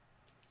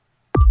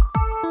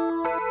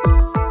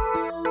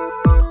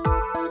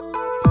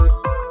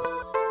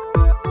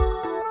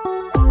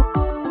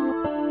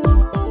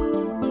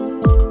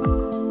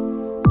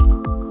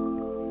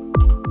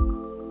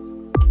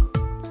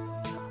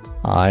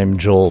I'm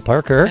Joel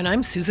Parker. And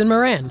I'm Susan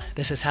Moran.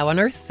 This is How on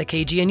Earth, the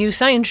KGNU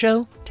Science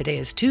Show. Today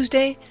is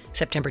Tuesday,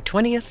 September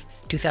 20th,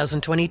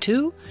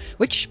 2022,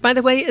 which, by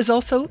the way, is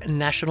also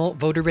National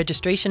Voter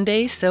Registration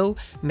Day, so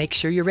make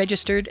sure you're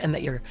registered and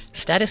that your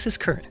status is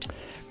current.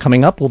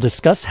 Coming up, we'll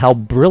discuss how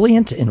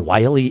brilliant and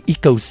wily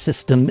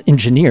ecosystem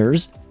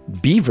engineers,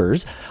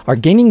 beavers, are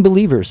gaining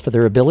believers for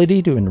their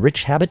ability to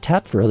enrich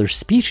habitat for other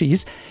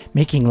species,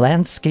 making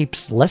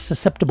landscapes less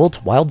susceptible to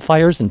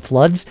wildfires and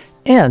floods,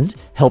 and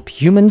help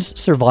humans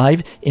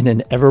survive in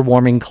an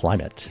ever-warming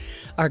climate.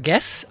 Our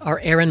guests are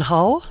Erin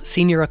Hall,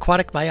 Senior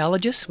Aquatic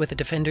Biologist with the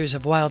Defenders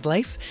of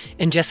Wildlife,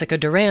 and Jessica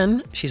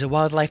Duran. She's a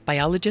wildlife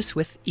biologist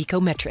with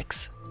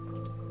Ecometrics.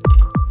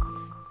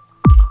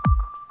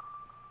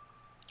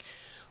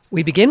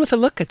 We begin with a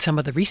look at some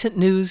of the recent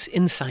news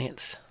in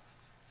science.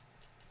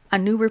 A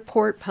new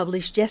report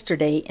published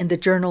yesterday in the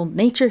journal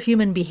Nature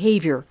Human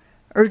Behavior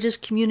urges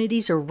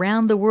communities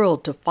around the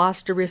world to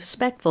foster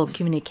respectful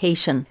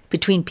communication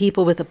between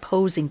people with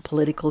opposing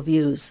political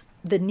views.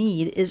 The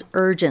need is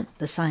urgent,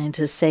 the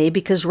scientists say,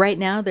 because right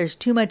now there's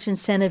too much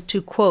incentive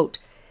to, quote,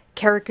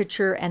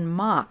 caricature and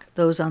mock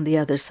those on the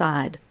other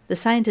side. The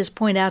scientists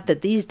point out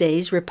that these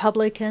days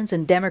Republicans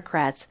and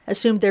Democrats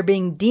assume they're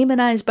being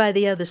demonized by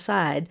the other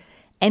side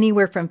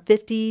anywhere from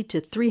 50 to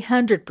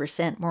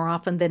 300% more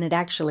often than it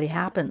actually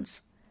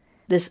happens.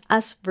 This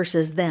us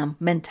versus them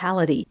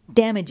mentality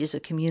damages a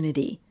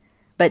community.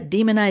 But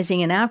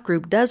demonizing an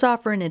outgroup does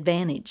offer an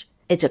advantage.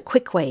 It's a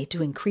quick way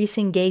to increase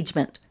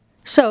engagement.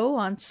 So,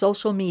 on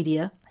social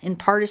media, in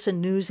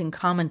partisan news and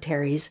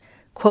commentaries,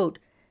 quote,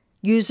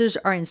 users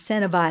are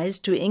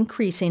incentivized to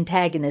increase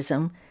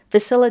antagonism,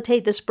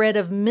 facilitate the spread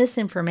of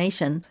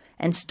misinformation,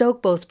 and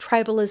stoke both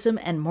tribalism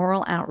and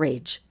moral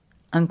outrage,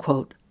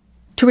 unquote.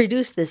 To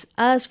reduce this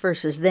us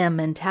versus them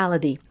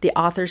mentality, the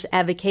authors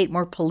advocate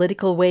more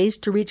political ways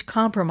to reach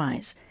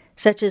compromise,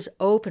 such as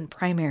open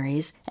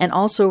primaries and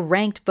also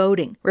ranked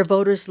voting, where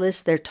voters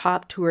list their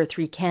top 2 or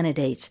 3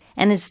 candidates,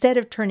 and instead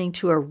of turning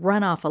to a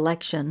runoff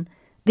election,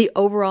 the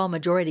overall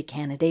majority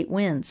candidate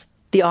wins.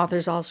 The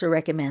authors also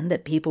recommend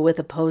that people with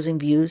opposing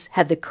views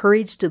have the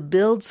courage to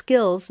build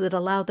skills that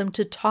allow them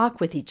to talk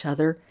with each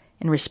other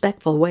in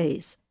respectful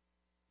ways.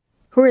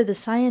 Who are the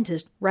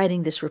scientists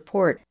writing this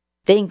report?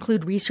 They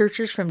include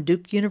researchers from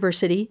Duke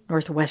University,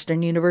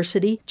 Northwestern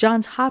University,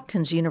 Johns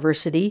Hopkins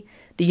University,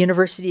 the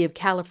University of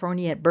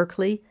California at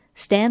Berkeley,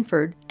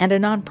 Stanford, and a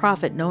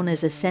nonprofit known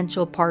as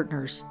Essential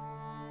Partners.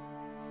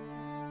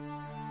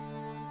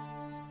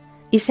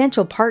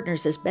 Essential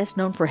Partners is best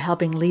known for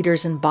helping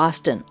leaders in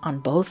Boston on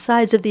both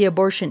sides of the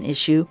abortion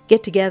issue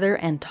get together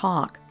and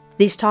talk.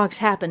 These talks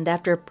happened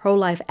after a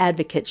pro-life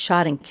advocate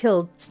shot and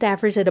killed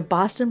staffers at a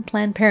Boston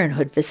Planned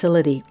Parenthood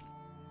facility.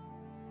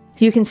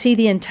 You can see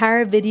the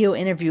entire video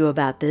interview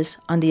about this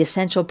on the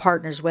Essential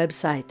Partners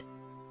website.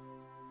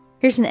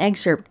 Here's an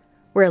excerpt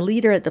where a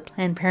leader at the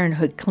Planned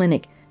Parenthood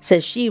clinic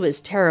says she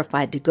was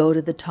terrified to go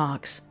to the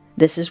talks.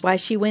 This is why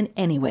she went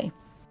anyway.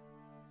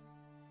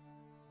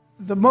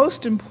 The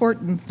most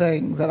important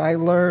thing that I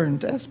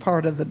learned as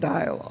part of the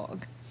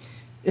dialogue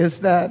is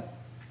that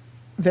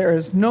there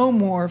is no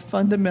more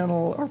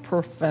fundamental or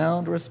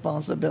profound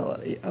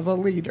responsibility of a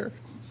leader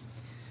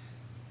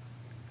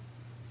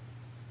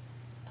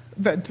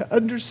than to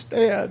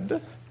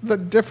understand the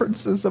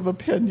differences of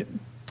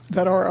opinion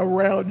that are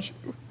around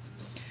you,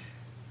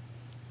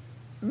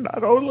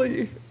 not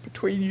only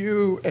between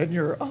you and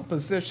your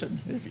opposition,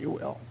 if you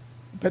will,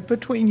 but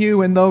between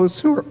you and those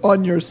who are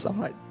on your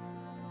side.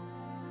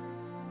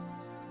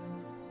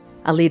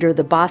 A leader of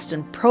the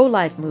Boston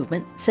pro-life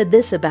movement said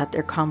this about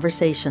their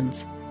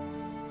conversations.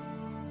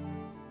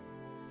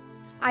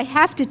 I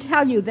have to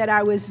tell you that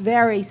I was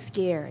very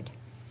scared.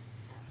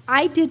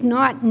 I did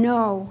not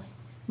know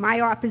my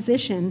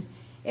opposition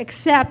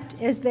except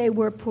as they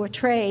were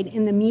portrayed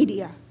in the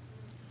media.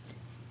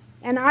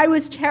 And I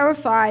was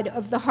terrified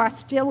of the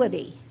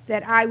hostility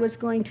that I was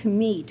going to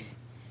meet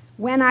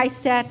when I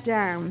sat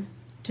down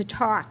to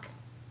talk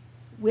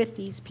with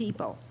these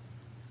people.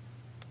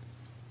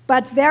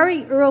 But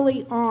very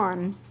early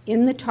on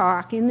in the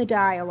talk, in the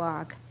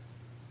dialogue,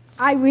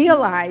 I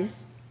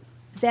realized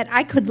that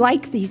I could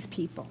like these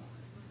people.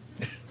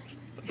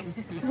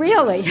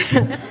 Really.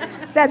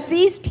 That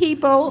these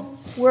people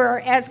were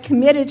as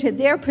committed to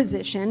their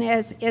position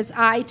as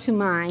I to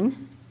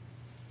mine,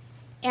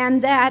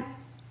 and that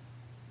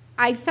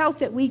I felt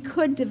that we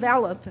could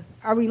develop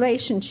a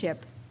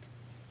relationship,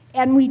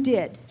 and we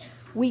did.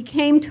 We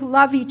came to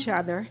love each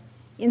other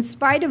in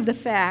spite of the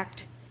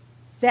fact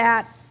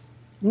that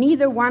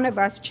neither one of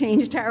us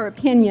changed our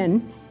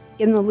opinion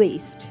in the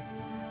least.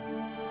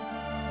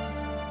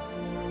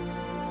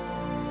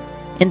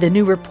 In the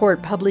new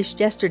report published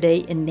yesterday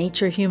in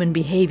Nature Human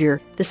Behavior,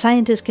 the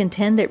scientists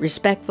contend that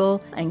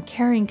respectful and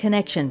caring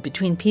connection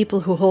between people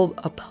who hold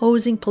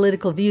opposing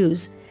political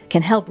views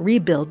can help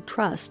rebuild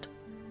trust.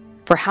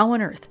 For How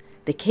on Earth,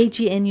 the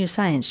KGNU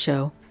Science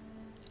Show,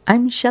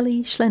 I'm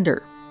Shelley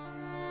Schlender.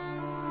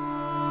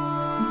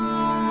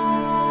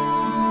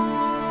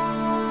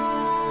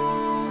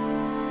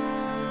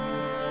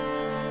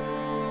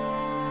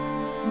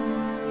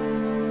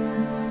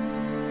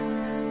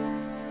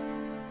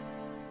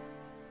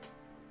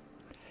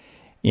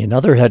 In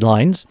other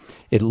headlines,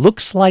 it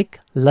looks like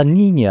La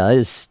Niña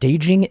is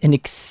staging an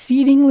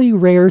exceedingly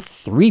rare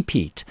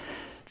three-peat.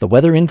 The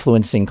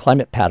weather-influencing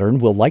climate pattern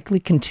will likely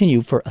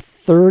continue for a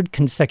third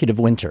consecutive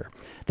winter.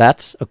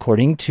 That's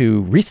according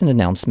to recent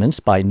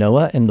announcements by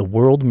NOAA and the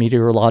World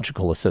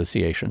Meteorological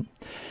Association.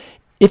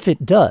 If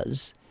it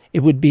does, it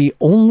would be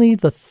only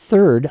the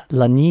third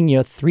La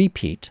Niña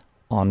three-peat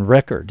on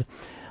record.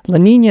 La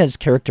Niña is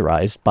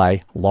characterized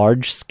by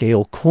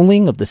large-scale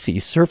cooling of the sea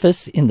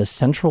surface in the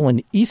central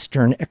and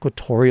eastern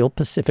equatorial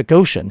Pacific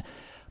Ocean,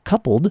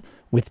 coupled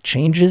with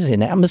changes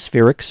in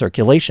atmospheric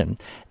circulation.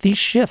 These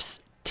shifts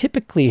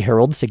typically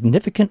herald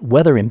significant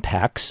weather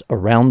impacts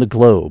around the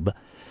globe.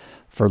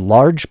 For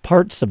large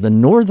parts of the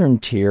northern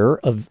tier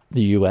of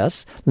the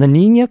U.S., La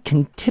Niña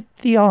can tip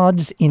the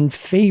odds in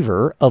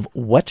favor of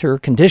wetter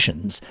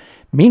conditions.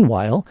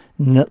 Meanwhile,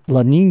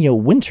 La Niña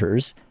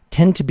winters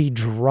tend to be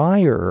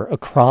drier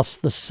across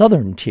the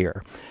southern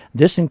tier.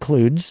 This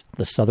includes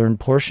the southern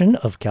portion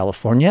of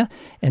California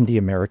and the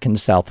American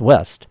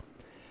Southwest.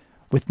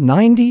 With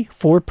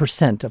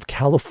 94% of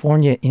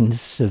California in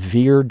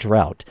severe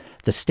drought,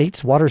 the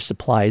state's water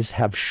supplies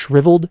have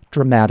shriveled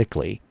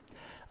dramatically.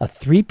 A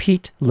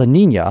three-peat La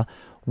Niña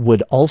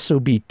would also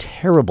be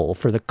terrible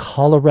for the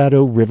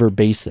Colorado River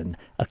Basin,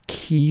 a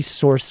key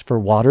source for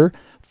water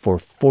for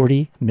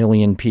 40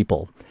 million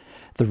people.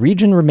 The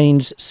region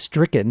remains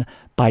stricken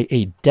by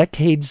a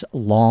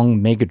decades-long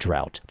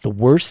megadrought, the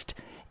worst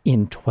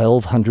in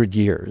 1,200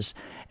 years,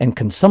 and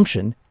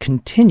consumption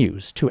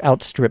continues to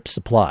outstrip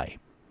supply.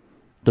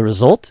 The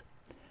result?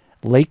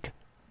 Lake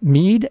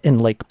Mead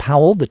and Lake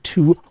Powell, the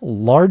two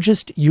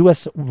largest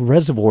U.S.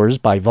 reservoirs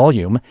by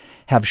volume,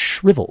 have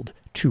shriveled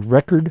to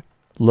record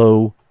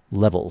low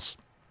levels.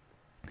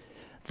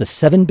 The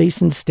 7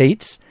 basin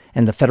states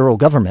and the federal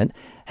government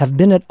have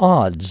been at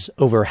odds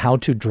over how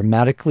to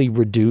dramatically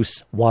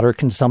reduce water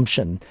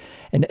consumption,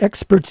 and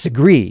experts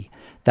agree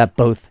that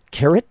both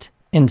carrot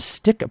and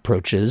stick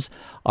approaches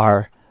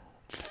are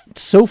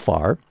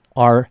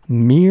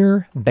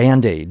mere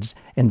band-aids,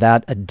 and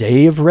that a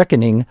day of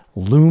reckoning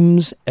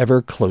looms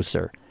ever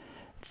closer.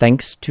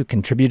 Thanks to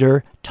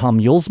contributor Tom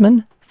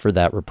Yulsman for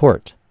that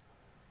report.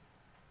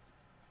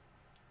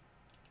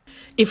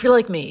 If you're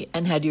like me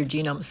and had your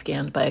genome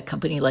scanned by a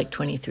company like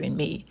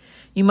 23andMe,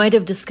 you might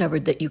have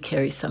discovered that you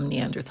carry some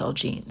Neanderthal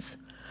genes.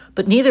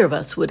 But neither of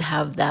us would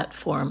have that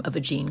form of a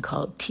gene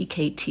called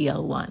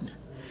TKTL1.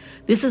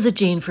 This is a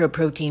gene for a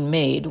protein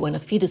made when a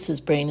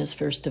fetus's brain is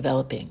first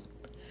developing.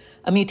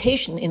 A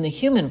mutation in the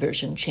human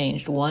version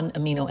changed one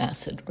amino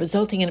acid,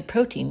 resulting in a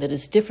protein that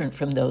is different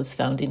from those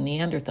found in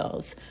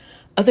Neanderthals,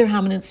 other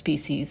hominid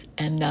species,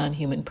 and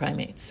non-human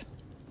primates.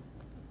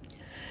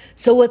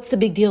 So what's the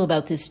big deal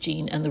about this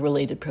gene and the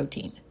related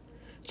protein?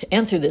 To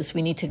answer this,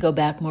 we need to go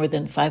back more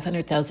than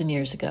 500,000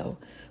 years ago,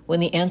 when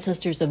the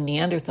ancestors of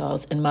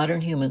Neanderthals and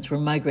modern humans were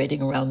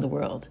migrating around the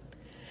world.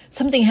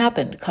 Something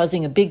happened,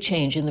 causing a big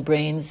change in the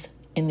brains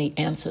in the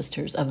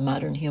ancestors of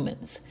modern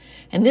humans,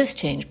 and this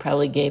change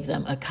probably gave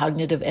them a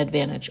cognitive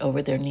advantage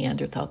over their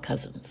Neanderthal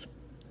cousins.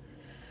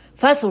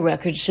 Fossil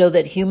records show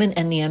that human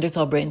and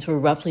Neanderthal brains were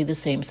roughly the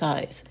same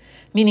size,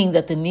 meaning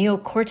that the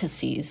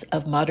neocortices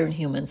of modern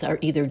humans are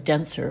either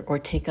denser or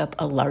take up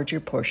a larger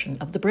portion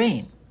of the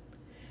brain.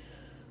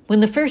 When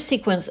the first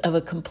sequence of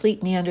a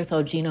complete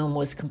Neanderthal genome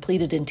was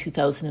completed in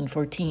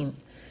 2014,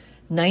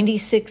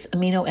 96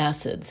 amino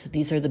acids,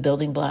 these are the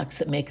building blocks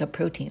that make up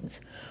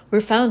proteins,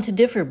 were found to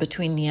differ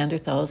between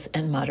Neanderthals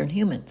and modern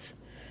humans.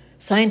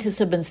 Scientists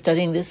have been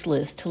studying this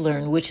list to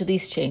learn which of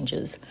these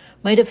changes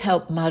might have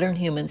helped modern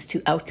humans to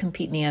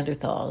outcompete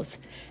Neanderthals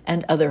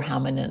and other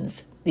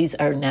hominins. These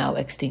are now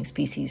extinct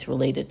species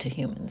related to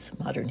humans,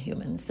 modern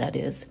humans, that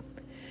is.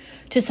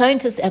 To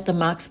scientists at the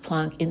Max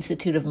Planck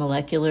Institute of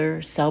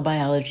Molecular, Cell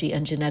Biology,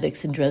 and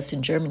Genetics in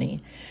Dresden, Germany,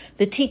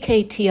 the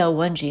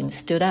TKTL1 gene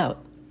stood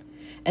out.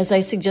 As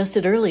I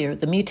suggested earlier,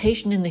 the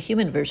mutation in the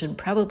human version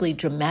probably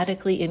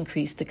dramatically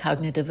increased the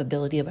cognitive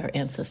ability of our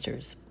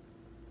ancestors.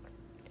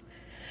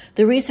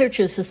 The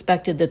researchers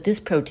suspected that this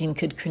protein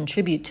could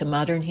contribute to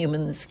modern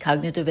humans'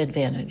 cognitive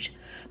advantage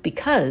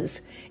because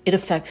it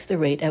affects the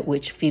rate at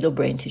which fetal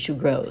brain tissue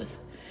grows.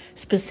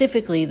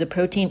 Specifically, the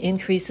protein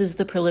increases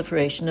the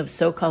proliferation of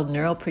so-called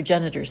neural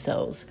progenitor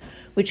cells,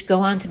 which go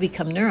on to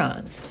become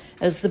neurons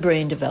as the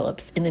brain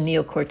develops in the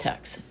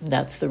neocortex.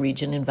 That's the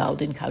region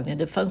involved in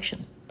cognitive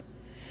function.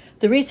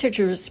 The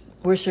researchers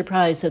were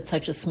surprised that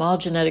such a small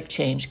genetic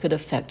change could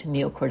affect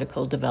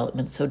neocortical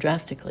development so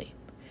drastically.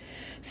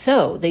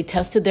 So they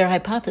tested their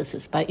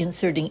hypothesis by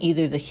inserting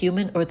either the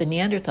human or the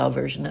Neanderthal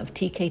version of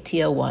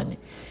TKTL1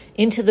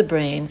 into the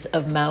brains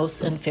of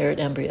mouse and ferret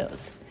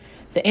embryos.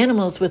 The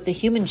animals with the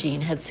human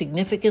gene had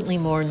significantly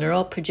more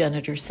neural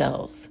progenitor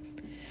cells.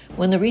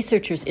 When the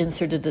researchers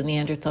inserted the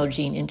Neanderthal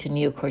gene into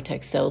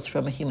neocortex cells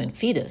from a human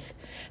fetus,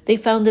 they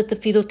found that the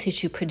fetal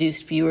tissue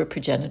produced fewer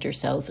progenitor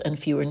cells and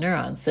fewer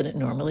neurons than it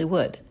normally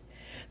would.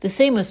 The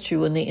same was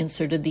true when they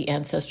inserted the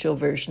ancestral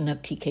version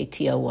of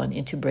TKTL1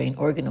 into brain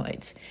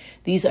organoids.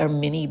 These are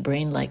mini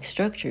brain-like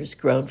structures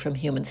grown from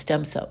human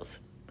stem cells.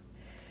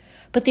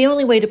 But the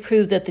only way to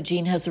prove that the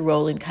gene has a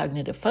role in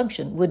cognitive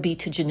function would be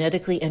to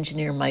genetically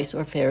engineer mice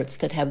or ferrets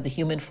that have the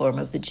human form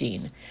of the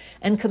gene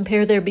and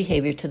compare their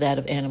behavior to that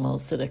of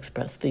animals that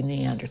express the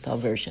Neanderthal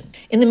version.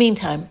 In the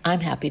meantime, I'm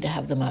happy to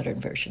have the modern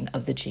version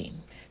of the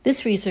gene.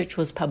 This research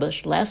was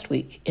published last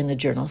week in the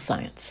journal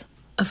Science.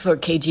 For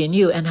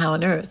KGNU and How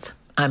on Earth,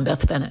 I'm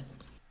Beth Bennett.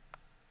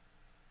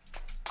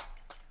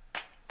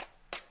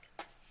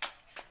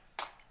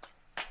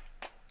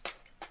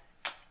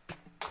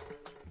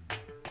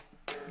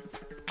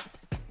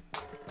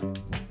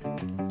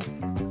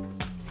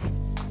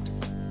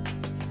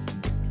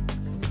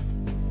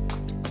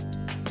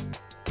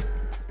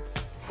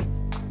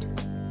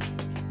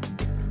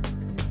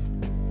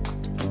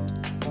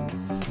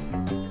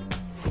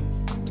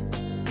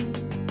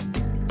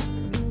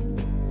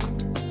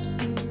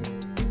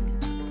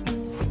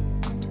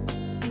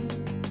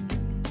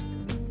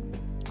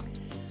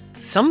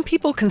 Some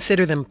people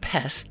consider them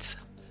pests,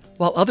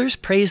 while others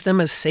praise them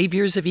as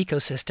saviors of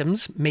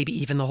ecosystems, maybe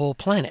even the whole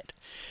planet.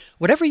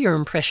 Whatever your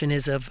impression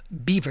is of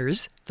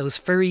beavers, those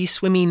furry,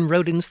 swimming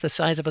rodents the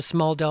size of a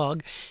small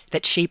dog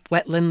that shape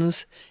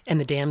wetlands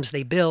and the dams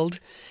they build,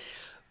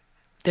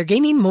 they're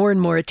gaining more and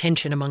more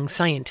attention among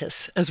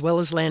scientists, as well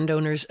as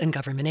landowners and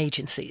government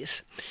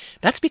agencies.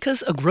 That's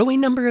because a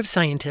growing number of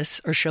scientists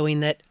are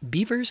showing that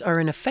beavers are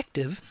an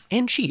effective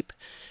and cheap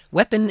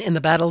weapon in the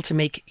battle to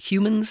make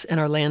humans and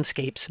our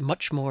landscapes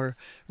much more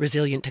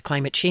resilient to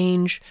climate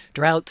change,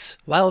 droughts,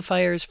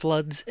 wildfires,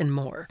 floods, and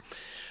more.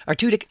 Our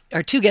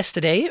two guests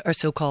today are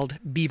so-called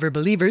beaver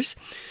believers.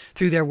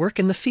 Through their work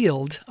in the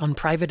field on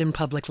private and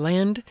public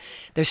land,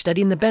 they're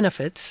studying the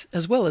benefits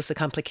as well as the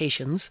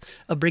complications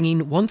of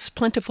bringing once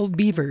plentiful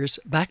beavers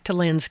back to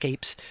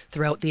landscapes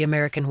throughout the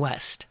American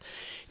West.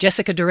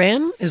 Jessica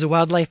Duran is a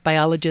wildlife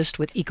biologist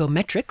with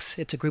Ecometrics.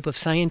 It's a group of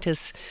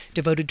scientists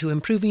devoted to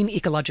improving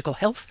ecological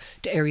health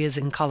to areas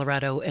in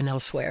Colorado and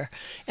elsewhere.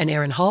 And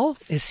Erin Hall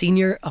is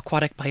senior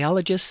aquatic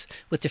biologist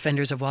with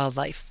Defenders of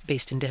Wildlife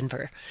based in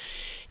Denver.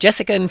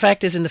 Jessica, in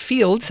fact, is in the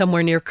field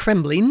somewhere near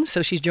Kremlin,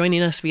 so she's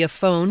joining us via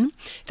phone.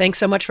 Thanks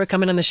so much for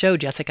coming on the show,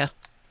 Jessica.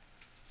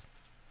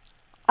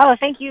 Oh,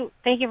 thank you.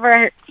 Thank you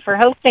for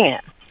hosting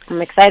it.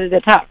 I'm excited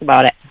to talk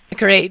about it.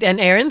 Great. And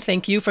Erin,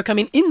 thank you for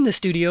coming in the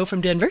studio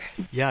from Denver.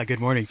 Yeah, good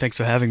morning. Thanks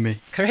for having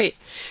me. Great.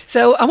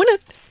 So I want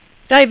to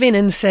dive in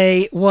and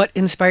say what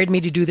inspired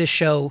me to do this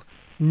show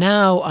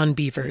now on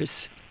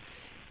beavers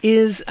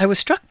is I was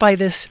struck by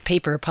this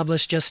paper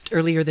published just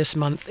earlier this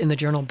month in the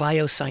journal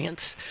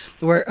Bioscience,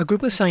 where a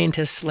group of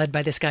scientists led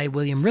by this guy,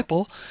 William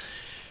Ripple,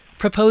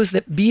 proposed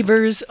that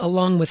beavers,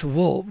 along with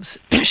wolves,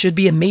 should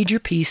be a major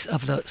piece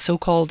of the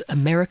so-called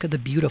America the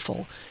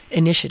Beautiful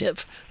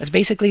initiative. That's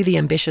basically the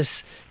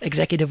ambitious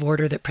executive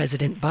order that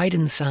President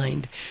Biden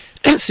signed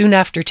soon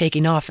after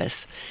taking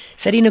office,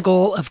 setting a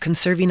goal of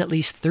conserving at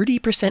least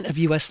 30% of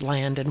U.S.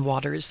 land and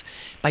waters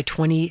by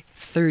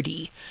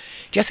 2030.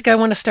 Jessica, I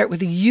want to start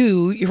with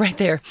you. You're right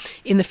there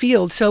in the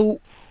field.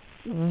 So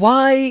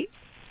why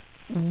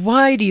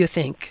do you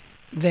think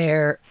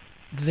they're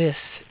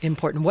this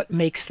important? What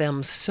makes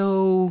them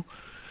so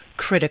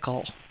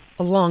critical,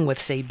 along with,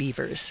 say,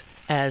 beavers,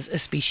 as a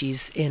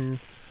species in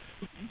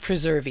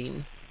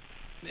preserving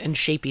and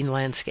shaping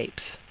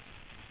landscapes?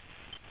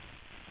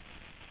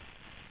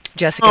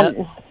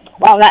 Jessica?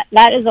 Wow,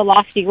 that is a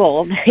lofty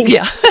goal.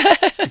 Yeah.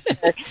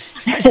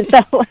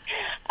 So,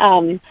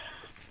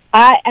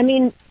 I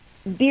mean,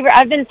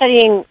 I've been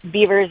studying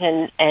beavers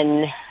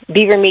and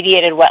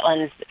beaver-mediated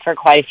wetlands for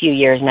quite a few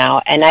years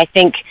now, and I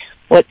think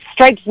what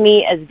strikes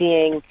me as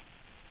being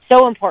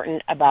so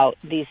important about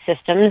these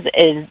systems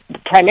is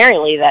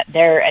primarily that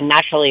they're a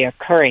naturally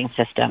occurring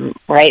system,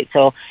 right?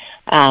 So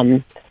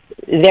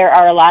there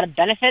are a lot of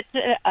benefits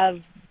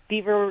of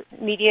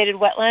beaver-mediated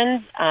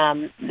wetlands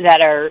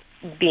that are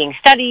being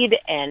studied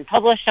and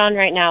published on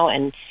right now,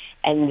 and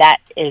that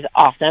is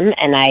awesome,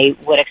 and I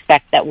would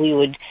expect that we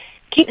would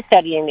keep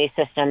studying these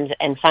systems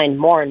and find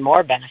more and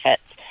more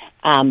benefits.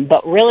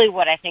 But really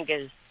what I think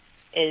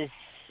is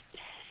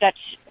such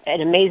an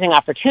amazing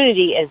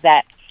opportunity is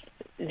that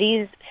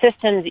these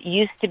systems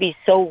used to be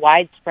so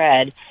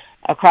widespread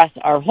across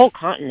our whole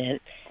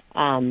continent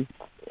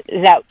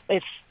that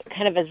if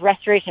kind of as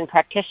restoration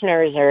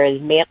practitioners or as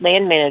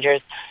land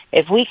managers,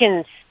 if we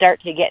can start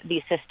to get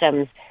these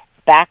systems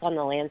back on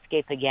the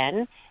landscape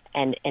again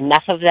and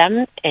enough of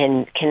them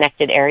in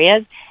connected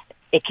areas,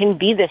 it can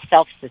be this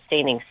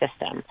self-sustaining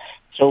system.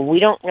 So we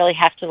don't really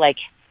have to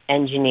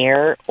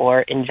engineer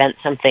or invent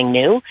something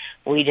new.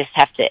 We just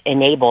have to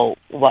enable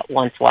what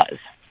once was.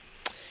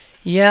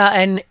 Yeah,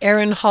 and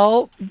Erin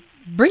Hall,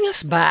 bring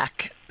us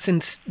back,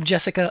 since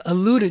Jessica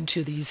alluded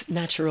to these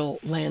natural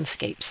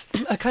landscapes,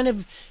 a kind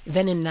of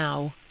then and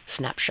now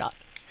snapshot,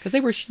 because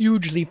they were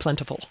hugely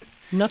plentiful.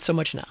 Not so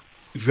much now.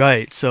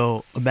 Right.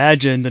 So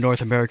imagine the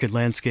North American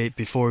landscape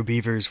before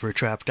beavers were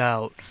trapped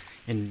out.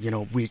 And,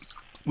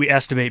 we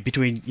estimate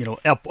between,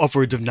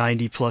 upwards of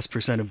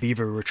 90+% of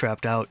beaver were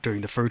trapped out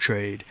during the fur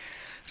trade.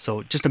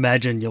 So just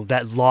imagine,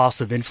 that loss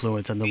of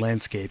influence on the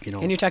landscape,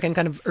 And you're talking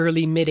kind of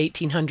early,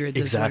 mid-1800s is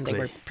when Exactly. they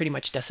were pretty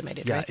much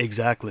decimated, Yeah, right?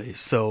 exactly.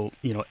 So,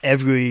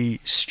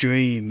 every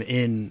stream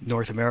in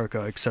North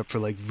America, except for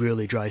like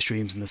really dry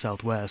streams in the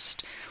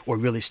Southwest or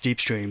really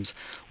steep streams,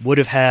 would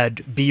have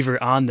had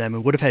beaver on them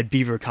and would have had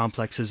beaver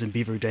complexes and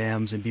beaver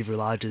dams and beaver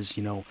lodges,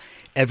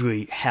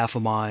 every half a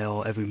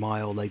mile, every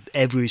mile, like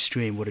every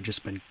stream would have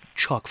just been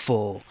chock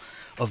full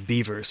of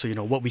beaver. So,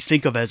 what we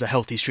think of as a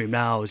healthy stream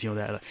now is,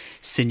 that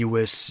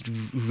sinuous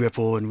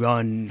ripple and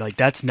run. Like,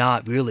 that's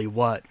not really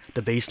what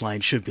the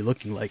baseline should be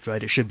looking like,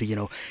 right? It should be,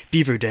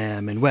 beaver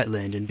dam and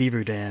wetland and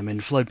beaver dam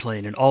and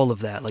floodplain and all of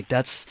that. Like,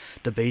 that's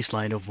the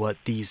baseline of what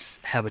these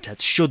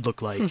habitats should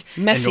look like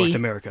Messy, in North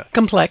America.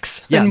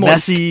 Complex, Yeah, and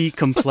moist. messy,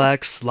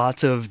 complex,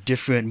 lots of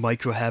different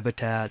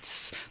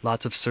microhabitats,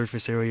 lots of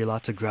surface area,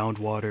 lots of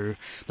groundwater.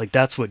 Like,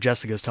 that's what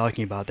Jessica's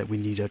talking about, that we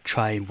need to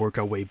try and work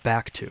our way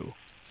back to.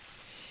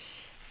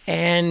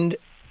 And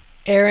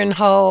Aaron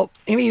Hall,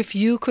 maybe if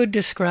you could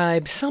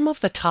describe some of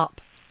the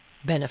top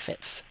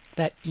benefits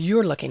that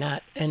you're looking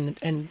at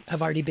and have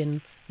already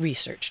been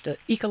researched, the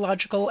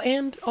ecological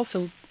and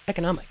also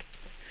economic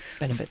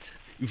benefits.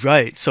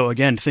 Right. So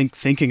again,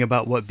 thinking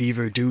about what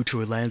beaver do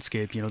to a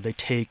landscape, they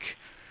take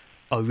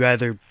a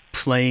rather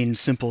plain,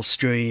 simple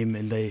stream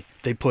and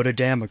they put a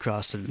dam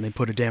across it, and they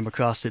put a dam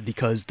across it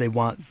because they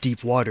want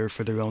deep water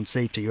for their own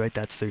safety, right?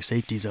 That's their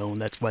safety zone.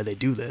 That's why they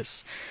do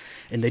this.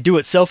 And they do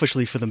it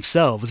selfishly for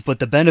themselves, but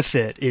the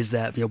benefit is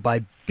that,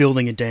 by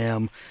building a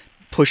dam,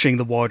 pushing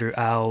the water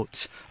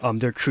out,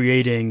 they're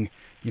creating,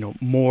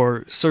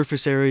 more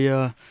surface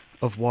area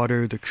of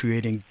water. They're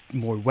creating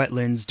more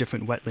wetlands,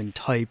 different wetland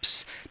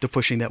types. They're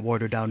pushing that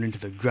water down into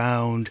the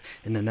ground,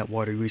 and then that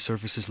water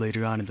resurfaces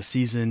later on in the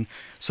season.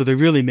 So they're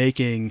really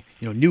making,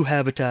 new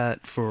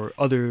habitat for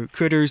other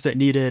critters that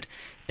need it,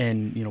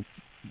 and,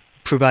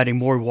 providing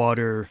more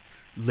water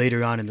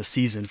later on in the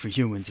season for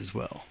humans as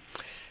well.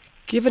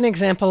 Give an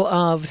example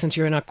of, since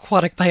you're an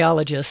aquatic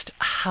biologist,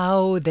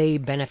 how they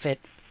benefit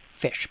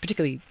fish,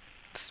 particularly,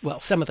 well,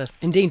 some of the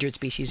endangered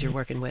species you're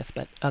working with,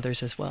 but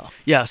others as well.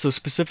 Yeah, so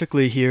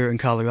specifically here in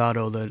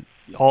Colorado,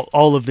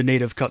 all of the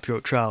native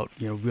cutthroat trout,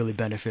 really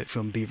benefit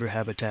from beaver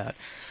habitat.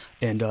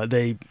 And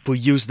they will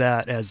use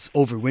that as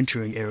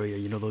overwintering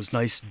area, those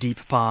nice deep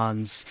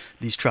ponds.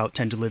 These trout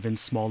tend to live in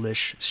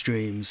smallish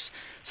streams.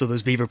 So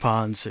those beaver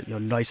ponds,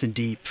 nice and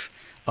deep,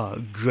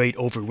 great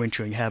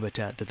overwintering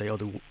habitat that they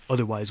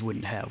otherwise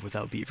wouldn't have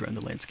without beaver in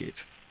the landscape.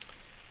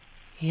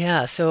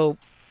 Yeah, so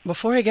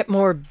before I get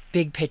more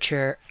big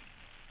picture,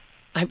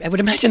 I would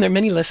imagine there are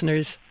many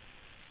listeners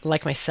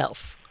like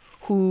myself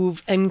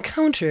who've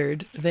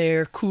encountered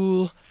their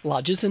cool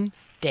lodges and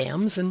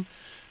dams and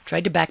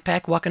tried to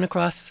backpack walking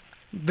across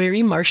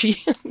very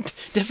marshy,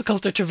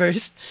 difficult to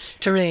traverse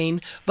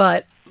terrain,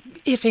 but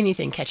if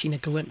anything, catching a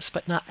glimpse,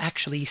 but not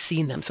actually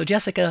seeing them. So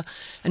Jessica,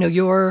 I know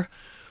you're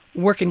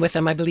working with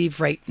them, I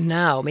believe, right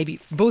now, maybe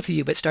both of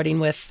you, but starting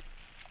with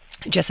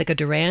Jessica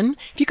Duran.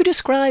 If you could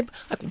describe,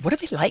 what are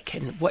they like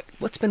and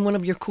what's been one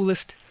of your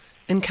coolest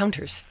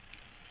encounters?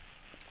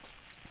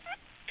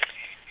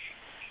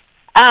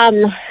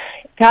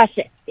 Gosh,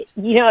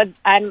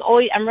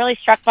 I'm really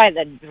struck by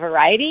the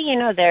variety.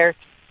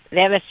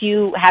 They have a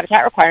few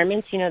habitat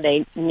requirements.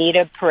 They need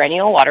a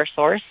perennial water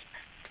source.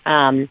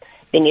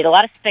 They need a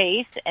lot of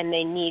space, and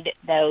they need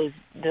those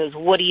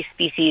woody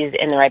species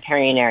in the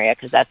riparian area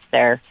because that's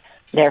their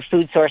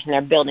food source and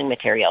their building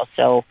material.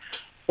 So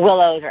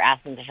willows or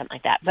aspens or something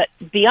like that. But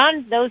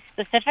beyond those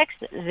specifics,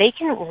 they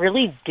can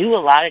really do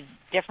a lot of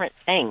different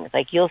things.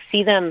 Like, you'll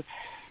see them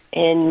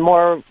in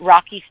more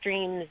rocky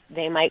streams.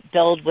 They might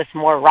build with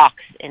more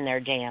rocks in their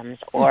dams,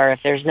 or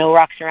if there's no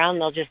rocks around,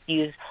 they'll just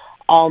use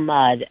all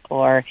mud.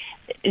 Or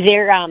they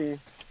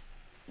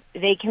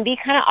can be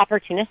kind of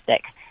opportunistic.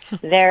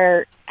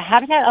 Their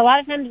habitat, a lot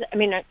of times,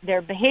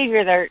 their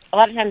behavior, a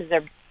lot of times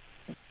they're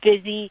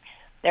busy.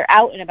 They're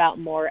out and about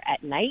more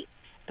at night,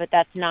 but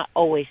that's not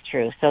always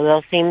true. So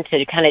they'll seem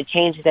to kind of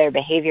change their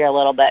behavior a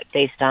little bit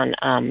based on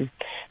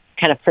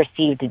kind of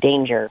perceived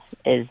danger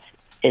is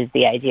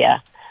the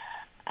idea.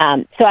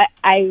 So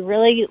I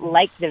really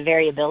like the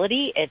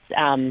variability.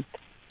 It's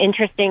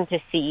interesting to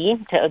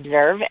see, to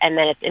observe, and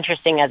then it's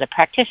interesting as a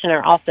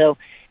practitioner also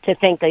to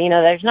think that,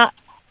 there's not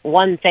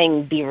one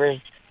thing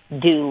beavers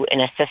do in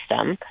a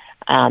system.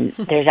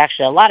 There's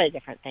actually a lot of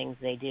different things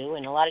they do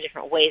and a lot of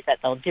different ways that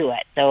they'll do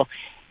it. So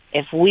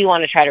if we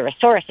want to try to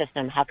restore a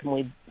system, how can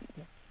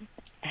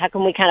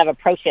we kind of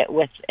approach it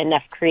with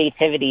enough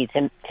creativity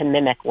to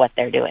mimic what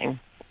they're doing?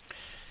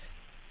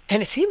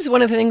 And it seems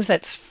one of the things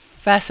that's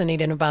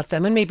fascinating about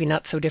them, and maybe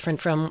not so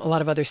different from a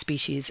lot of other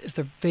species, is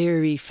they're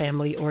very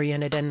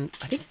family-oriented and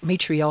I think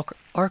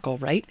matriarchal,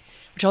 right?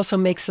 Which also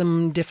makes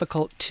them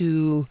difficult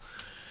to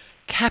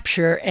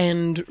capture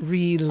and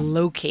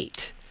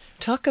relocate.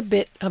 Talk a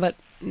bit about,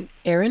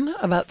 Aaron,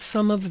 about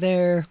some of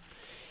their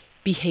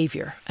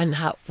behavior and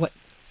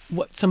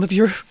what some of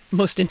your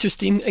most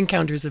interesting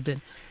encounters have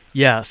been.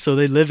 Yeah, so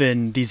they live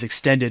in these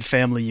extended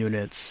family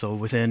units. So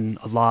within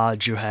a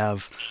lodge, you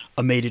have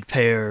a mated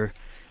pair,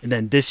 and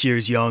then this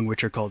year's young,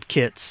 which are called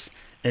kits,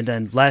 and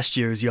then last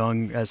year's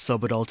young as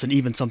subadults, and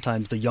even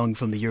sometimes the young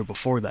from the year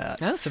before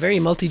that. Oh, it's a very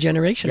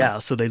multi-generational. Yeah,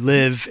 so they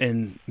live,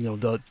 and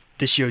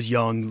this year's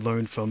young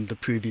learn from the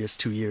previous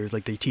 2 years,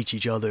 like they teach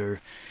each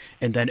other,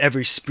 and then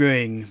every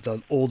spring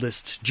the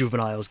oldest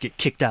juveniles get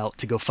kicked out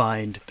to go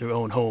find their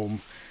own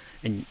home,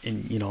 and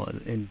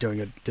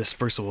during a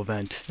dispersal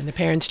event. And the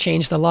parents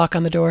change the lock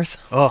on the doors?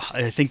 Oh,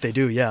 I think they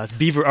do, yeah.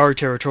 Beaver are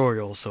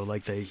territorial, so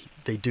like they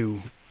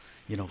do,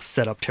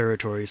 set up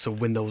territory. So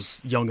when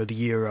those young of the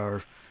year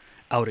are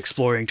out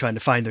exploring, trying to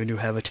find their new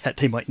habitat,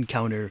 they might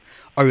encounter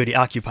already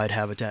occupied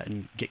habitat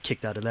and get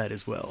kicked out of that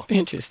as well.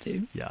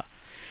 Interesting. Yeah.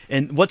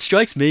 And what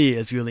strikes me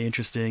as really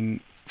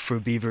interesting for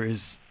beaver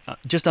is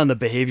just on the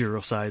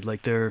behavioral side,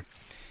 like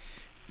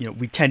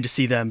we tend to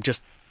see them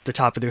just the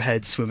top of their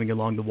heads swimming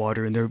along the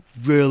water, and they're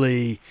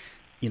really,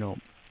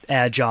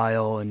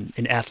 agile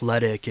and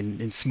athletic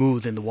and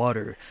smooth in the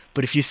water.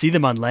 But if you see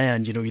them on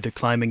land, either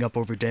climbing up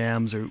over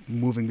dams or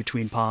moving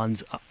between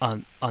ponds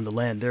on the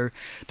land,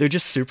 they're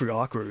just super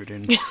awkward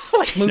and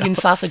like moving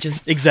sausages.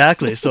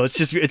 Exactly. So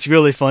it's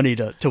really funny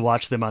to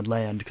watch them on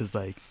land, because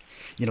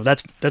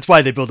that's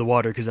why they build the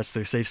water, because that's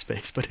their safe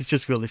space. But it's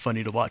just really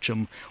funny to watch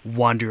them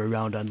wander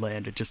around on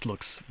land. It just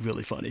looks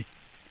really funny.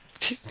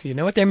 You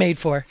know what they're made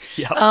for.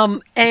 Yeah.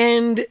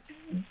 And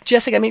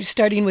Jessica,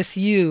 starting with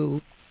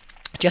you,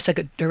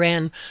 Jessica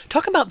Duran,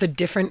 talk about the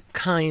different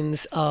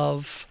kinds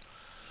of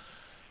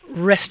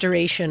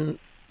restoration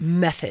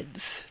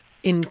methods,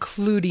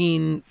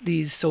 including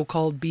these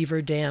so-called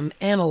beaver dam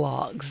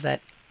analogs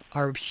that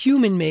are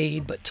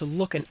human-made, but to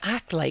look and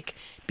act like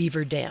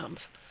beaver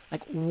dams.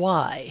 Like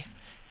why?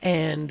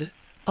 And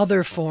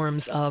other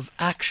forms of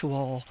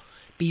actual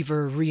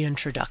beaver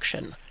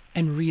reintroduction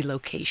and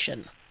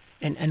relocation,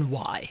 and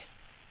why?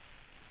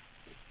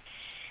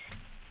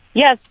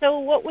 Yeah, so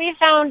what we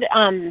found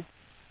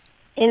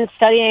in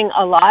studying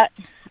a lot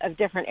of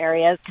different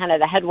areas, kind of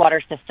the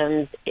headwater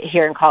systems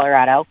here in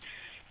Colorado,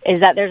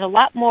 is that there's a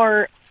lot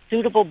more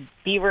suitable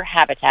beaver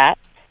habitat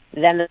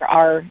than there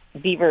are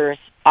beavers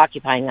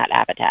occupying that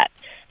habitat.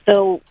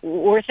 So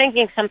we're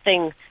thinking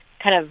something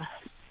kind of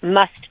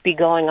must be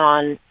going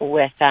on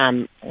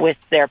with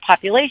their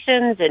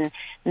populations, and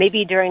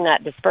maybe during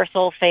that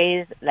dispersal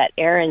phase that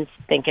Aaron's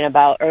thinking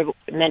about or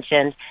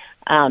mentioned,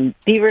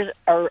 beavers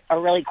are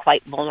really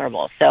quite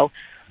vulnerable. So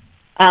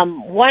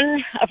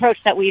one approach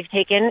that we've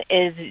taken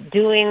is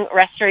doing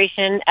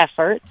restoration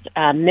efforts,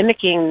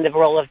 mimicking the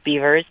role of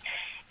beavers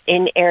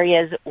in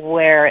areas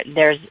where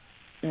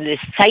the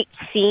site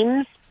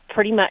seems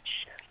pretty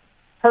much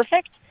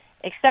perfect,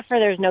 except for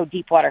there's no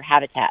deep water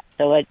habitat.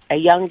 So a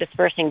young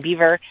dispersing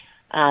beaver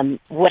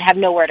would have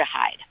nowhere to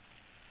hide.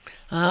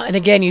 And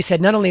again, you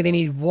said not only they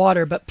need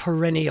water, but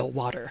perennial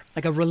water,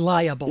 like a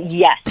reliable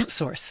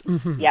source.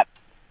 Mm-hmm. Yep,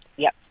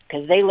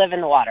 because they live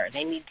in the water.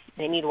 They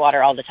need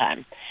water all the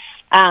time.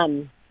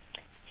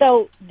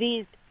 So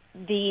the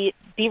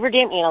beaver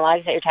dam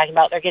analogs that you're talking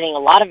about, they're getting a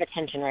lot of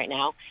attention right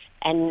now,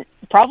 and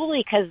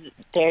probably because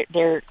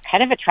they're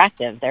kind of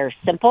attractive. They're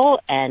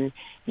simple, and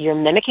you're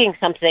mimicking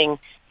something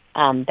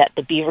that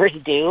the beavers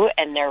do,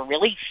 and they're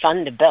really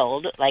fun to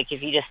build. Like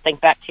if you just think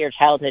back to your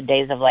childhood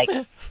days of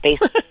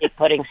basically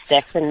putting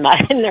sticks and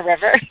mud in the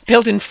river,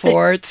 building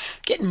forts,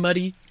 getting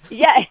muddy.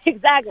 Yeah,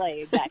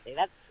 exactly.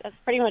 That's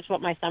pretty much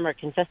what my summer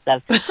consists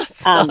of.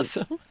 That's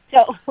awesome.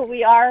 So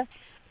we are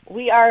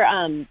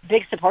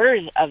big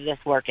supporters of this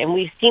work, and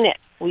we've seen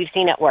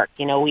it work.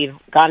 We've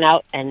gone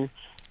out and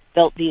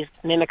built these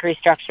mimicry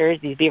structures,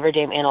 these beaver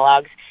dam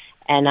analogs,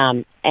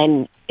 and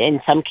in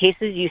some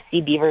cases you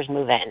see beavers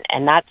move in,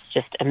 and that's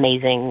just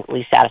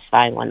amazingly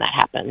satisfying when that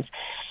happens.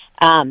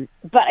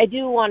 But I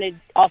do want to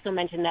also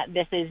mention that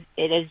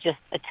it is just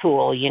a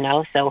tool,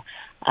 so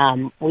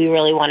we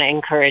really want to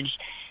encourage,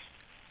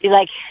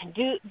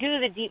 do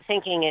the deep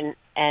thinking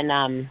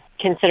and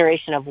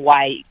consideration of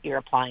why you're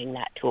applying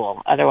that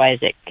tool. Otherwise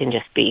it can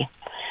just be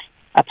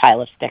a pile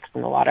of sticks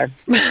in the water.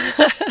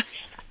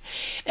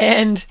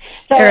 And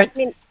so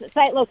Aaron,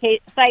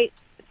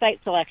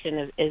 site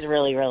selection is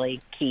really, really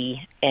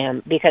key,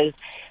 because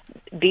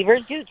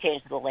beavers do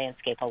change the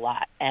landscape a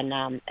lot,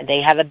 and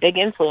they have a big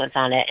influence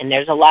on it, and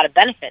there's a lot of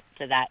benefits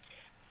to that.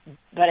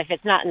 But if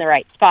it's not in the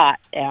right spot,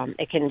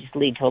 it can just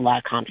lead to a lot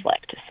of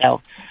conflict.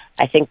 So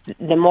I think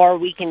the more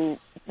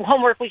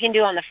homework we can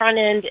do on the front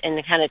end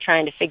and kind of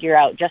trying to figure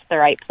out just the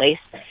right place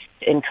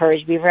to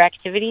encourage beaver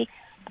activity,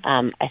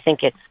 I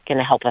think it's going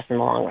to help us in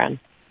the long run.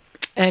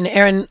 And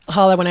Aaron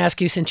Hall, I want to ask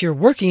you, since you're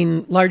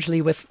working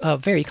largely with a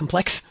very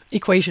complex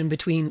equation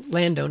between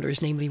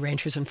landowners, namely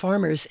ranchers and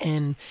farmers,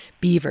 and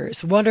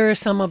beavers, what are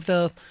some of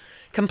the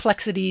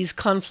complexities,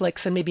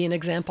 conflicts, and maybe an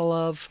example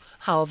of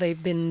how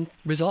they've been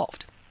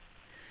resolved?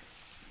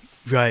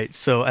 Right.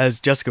 So as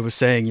Jessica was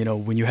saying,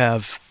 when you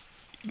have,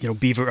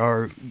 beaver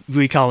are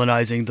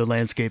recolonizing the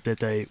landscape that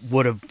they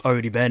would have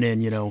already been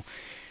in,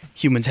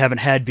 humans haven't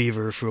had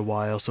beaver for a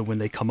while. So when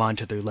they come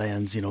onto their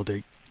lands,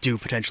 they do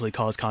potentially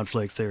cause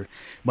conflicts. They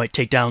might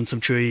take down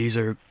some trees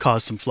or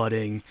cause some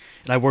flooding.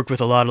 And I work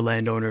with a lot of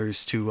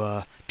landowners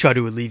to try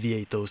to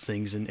alleviate those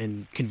things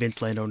and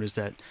convince landowners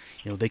that,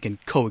 they can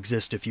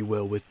coexist, if you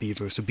will, with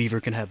beaver. So beaver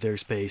can have their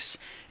space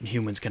and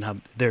humans can have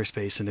their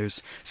space. And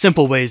there's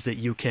simple ways that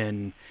you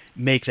can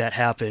make that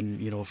happen,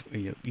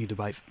 either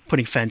by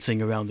putting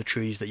fencing around the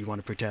trees that you want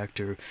to protect,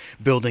 or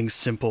building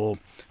simple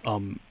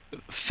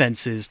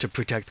fences to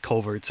protect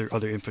culverts or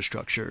other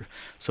infrastructure.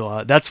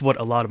 So that's what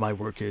a lot of my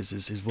work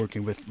is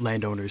working with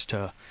landowners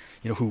to,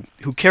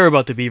 who care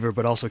about the beaver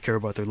but also care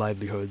about their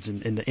livelihoods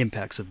and the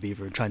impacts of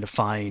beaver, and trying to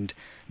find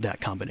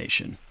that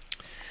combination.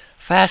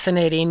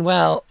 Fascinating.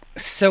 Well,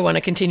 so want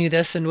to continue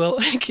this, and we'll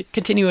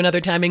continue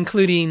another time,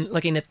 including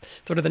looking at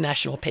sort of the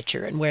national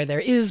picture and where there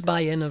is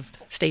buy-in of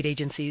state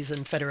agencies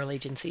and federal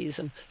agencies.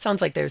 And it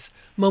sounds like there's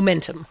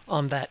momentum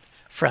on that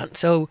front.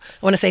 So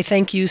I want to say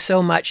thank you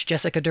so much,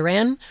 Jessica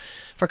Duran,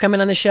 for coming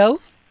on the show.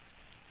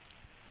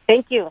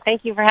 Thank you.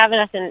 Thank you for having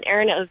us. And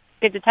Aaron, it was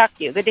good to talk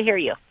to you. Good to hear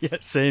you. Yeah,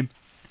 same.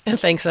 And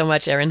thanks so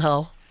much, Aaron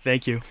Hull.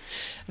 Thank you.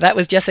 That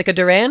was Jessica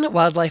Duran,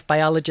 wildlife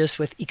biologist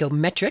with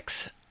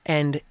Ecometrics,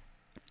 and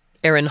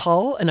Aaron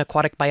Hull, an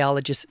aquatic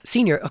biologist,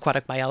 senior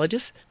aquatic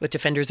biologist with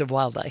Defenders of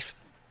Wildlife.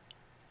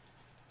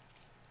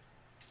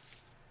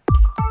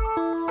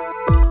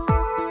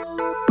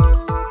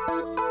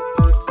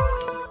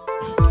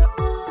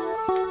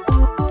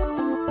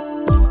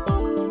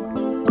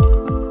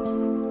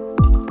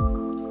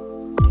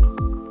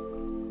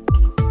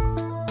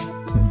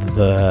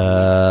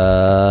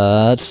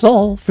 That's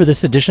all for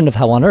this edition of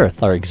How on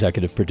Earth. Our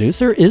executive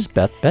producer is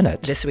Beth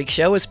Bennett. This week's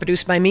show was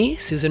produced by me,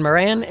 Susan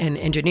Moran, and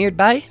engineered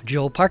by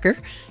Joel Parker.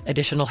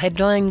 Additional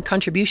headline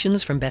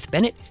contributions from Beth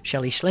Bennett,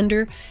 Shelley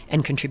Schlender,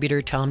 and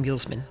contributor Tom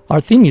Mulesman.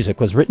 Our theme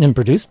music was written and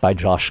produced by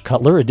Josh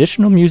Cutler.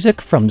 Additional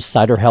music from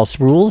Cider House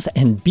Rules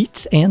and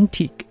Beats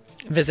Antique.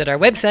 Visit our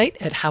website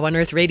at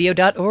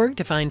howonearthradio.org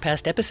to find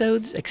past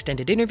episodes,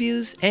 extended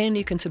interviews, and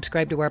you can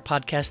subscribe to our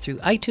podcast through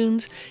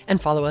iTunes and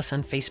follow us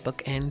on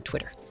Facebook and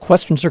Twitter.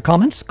 Questions or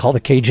comments? Call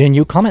the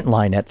KGNU comment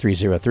line at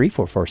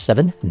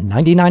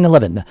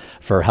 303-447-9911.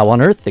 For How on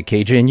Earth, the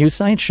KGNU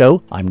Science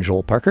Show, I'm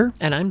Joel Parker.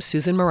 And I'm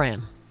Susan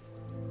Moran.